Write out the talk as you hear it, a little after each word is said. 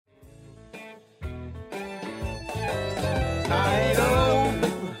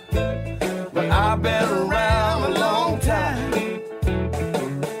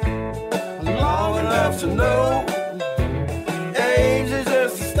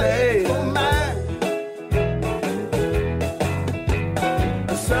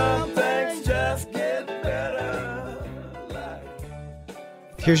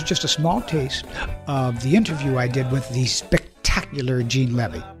Here's just a small taste of the interview I did with the spectacular Eugene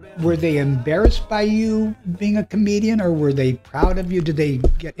Levy. Were they embarrassed by you being a comedian, or were they proud of you? Did they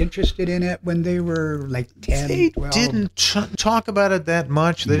get interested in it when they were like 10, They 12? didn't talk about it that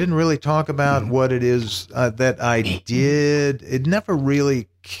much. They didn't really talk about what it is that I did. It never really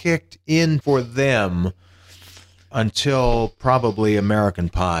kicked in for them until probably American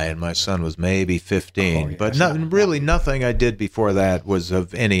Pie, and my son was maybe 15. Oh, yeah. But nothing I did before that was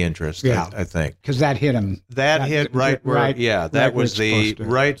of any interest, I think. Because that hit him. That hit right where, that was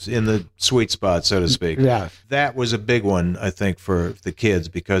right in the sweet spot, so to speak. Yeah. That was a big one, I think, for the kids,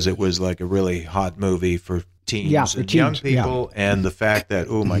 because it was like a really hot movie for teens and young people, and the fact that,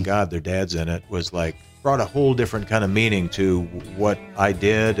 oh my God, their dad's in it was like, brought a whole different kind of meaning to what I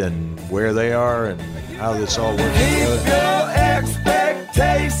did and where they are and how this all works together. Keep your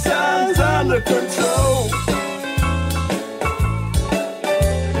expectations under control.